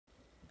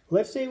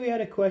let's say we had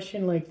a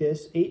question like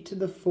this, 8 to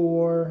the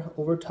 4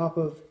 over top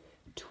of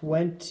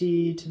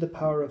 20 to the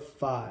power of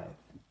 5.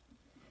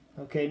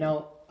 Okay,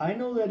 now I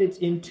know that it's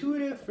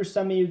intuitive for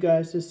some of you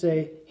guys to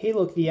say, hey,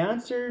 look, the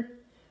answer,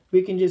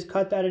 we can just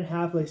cut that in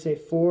half, like say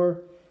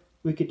 4,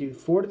 we could do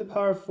 4 to the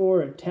power of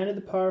 4 and 10 to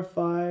the power of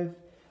 5,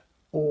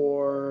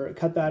 or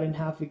cut that in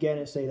half again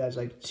and say that's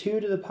like 2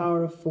 to the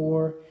power of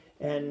 4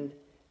 and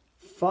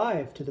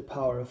 5 to the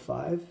power of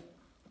 5,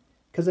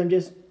 because I'm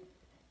just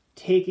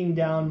taking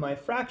down my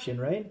fraction,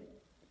 right?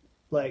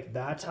 Like,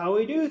 that's how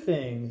we do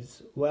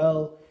things.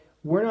 Well,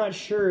 we're not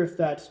sure if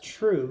that's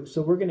true,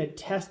 so we're going to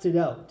test it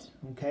out,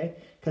 okay?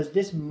 Because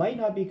this might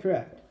not be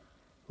correct.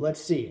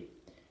 Let's see.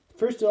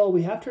 First of all,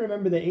 we have to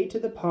remember that 8 to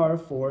the power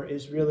of 4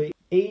 is really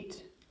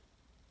 8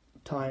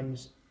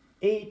 times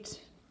 8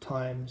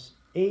 times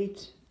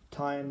 8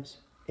 times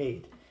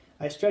 8.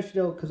 I stretched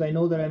it out because I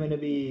know that I'm going to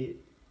be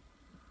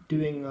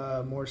doing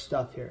more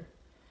stuff here.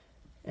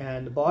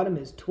 And the bottom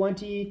is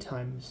 20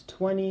 times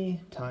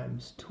 20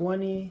 times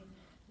 20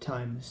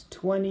 times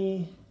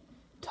 20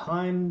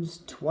 times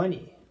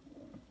 20.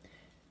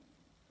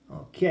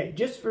 Okay,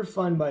 just for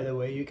fun, by the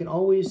way, you can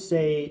always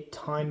say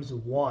times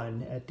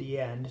 1 at the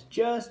end,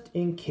 just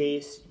in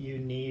case you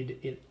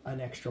need an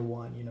extra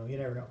 1, you know, you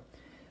never know.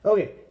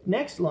 Okay,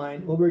 next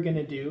line, what we're going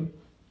to do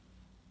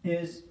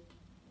is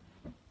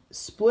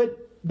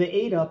split the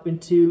 8 up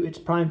into its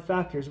prime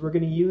factors. We're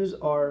going to use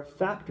our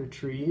factor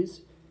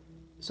trees.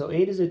 So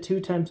 8 is a 2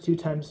 times 2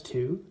 times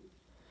 2,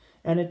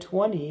 and a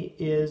 20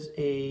 is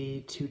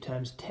a 2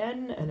 times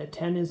 10, and a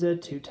 10 is a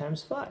 2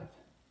 times 5.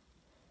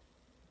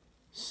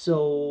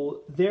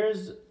 So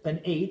there's an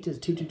 8 is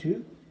 2, 2,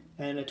 2,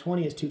 and a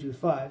 20 is 2, 2,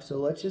 5. So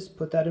let's just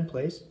put that in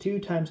place. 2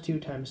 times 2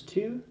 times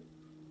 2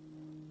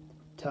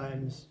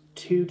 times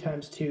 2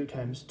 times 2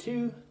 times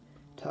 2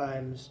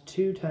 times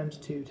 2 times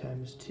 2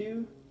 times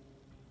 2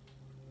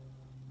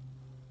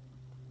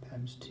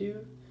 times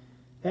 2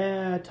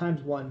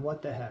 times 1.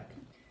 What the heck?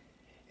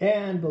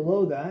 And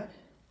below that,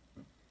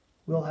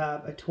 we'll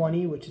have a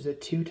 20, which is a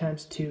 2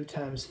 times 2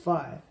 times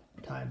 5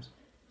 times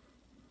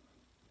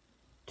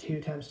 2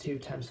 times 2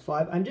 times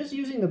 5. I'm just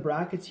using the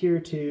brackets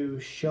here to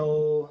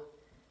show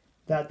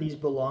that these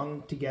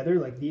belong together.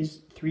 Like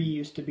these 3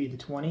 used to be the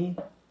 20.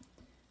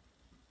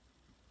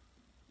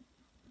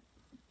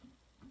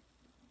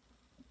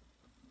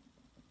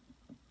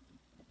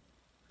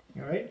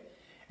 All right.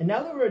 And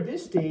now that we're at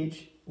this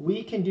stage,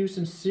 we can do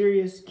some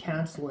serious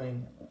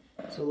canceling.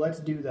 So let's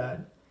do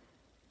that.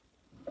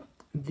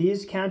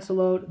 These cancel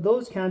out,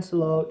 those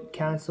cancel out,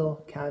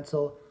 cancel,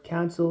 cancel,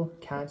 cancel,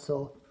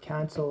 cancel,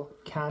 cancel,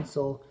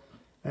 cancel,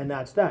 and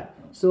that's that.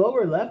 So what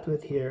we're left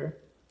with here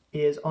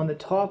is on the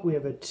top we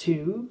have a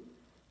 2,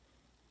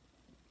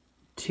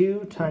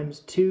 2 times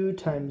 2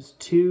 times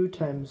 2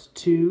 times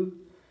 2.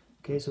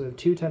 Okay, so we have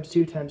 2 times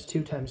 2 times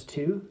 2 times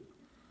 2.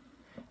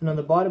 And on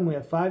the bottom we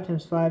have 5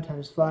 times 5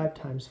 times 5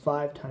 times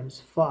 5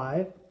 times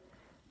 5.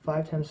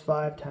 5 times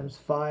 5 times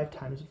 5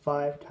 times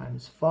 5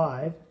 times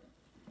 5.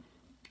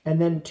 And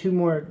then 2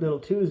 more little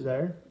 2's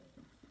there.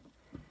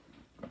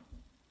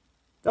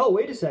 Oh,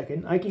 wait a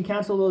second. I can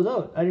cancel those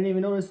out. I didn't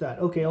even notice that.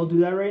 Okay, I'll do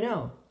that right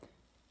now.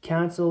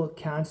 Cancel,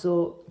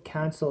 cancel,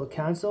 cancel,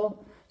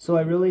 cancel. So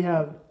I really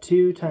have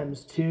 2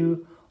 times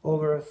 2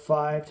 over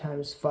 5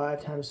 times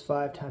 5 times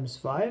 5 times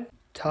 5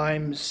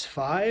 times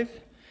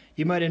 5.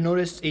 You might have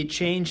noticed a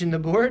change in the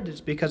board. It's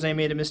because I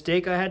made a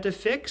mistake I had to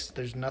fix.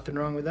 There's nothing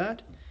wrong with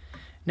that.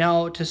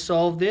 Now, to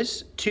solve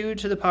this, 2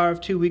 to the power of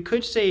 2, we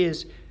could say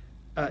is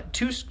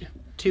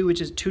 2,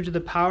 which is 2 to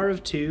the power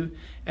of 2,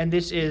 and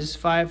this is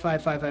 5,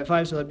 5, 5, 5,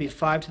 5, so that'd be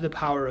 5 to the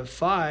power of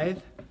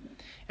 5.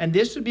 And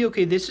this would be,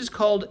 okay, this is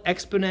called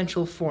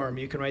exponential form.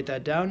 You can write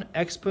that down,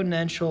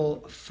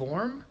 exponential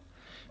form.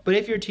 But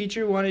if your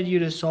teacher wanted you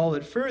to solve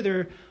it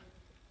further,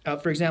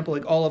 for example,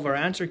 like all of our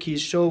answer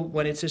keys show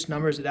when it's just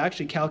numbers, it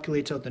actually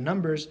calculates out the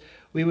numbers,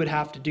 we would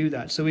have to do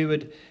that. So we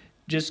would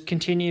just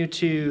continue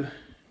to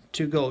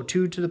go.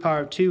 2 to the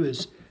power of 2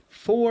 is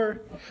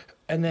 4,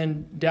 and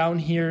then down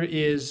here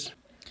is,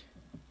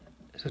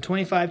 so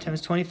 25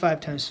 times 25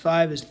 times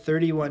 5 is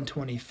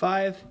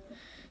 3125.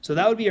 So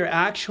that would be your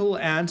actual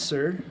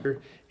answer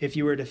if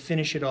you were to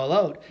finish it all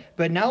out.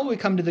 But now we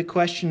come to the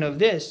question of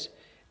this.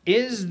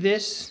 Is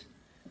this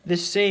the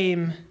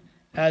same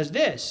as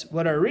this,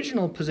 what our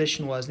original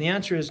position was? And the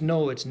answer is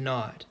no, it's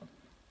not.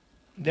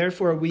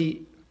 Therefore,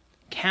 we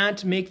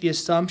can't make the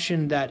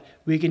assumption that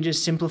we can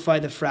just simplify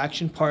the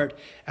fraction part,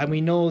 and we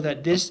know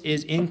that this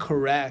is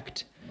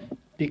incorrect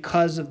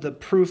because of the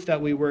proof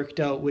that we worked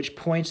out, which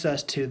points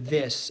us to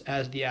this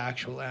as the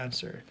actual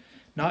answer.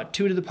 Not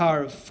 2 to the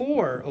power of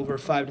 4 over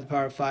 5 to the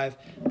power of 5,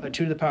 but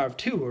 2 to the power of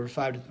 2 over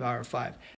 5 to the power of 5.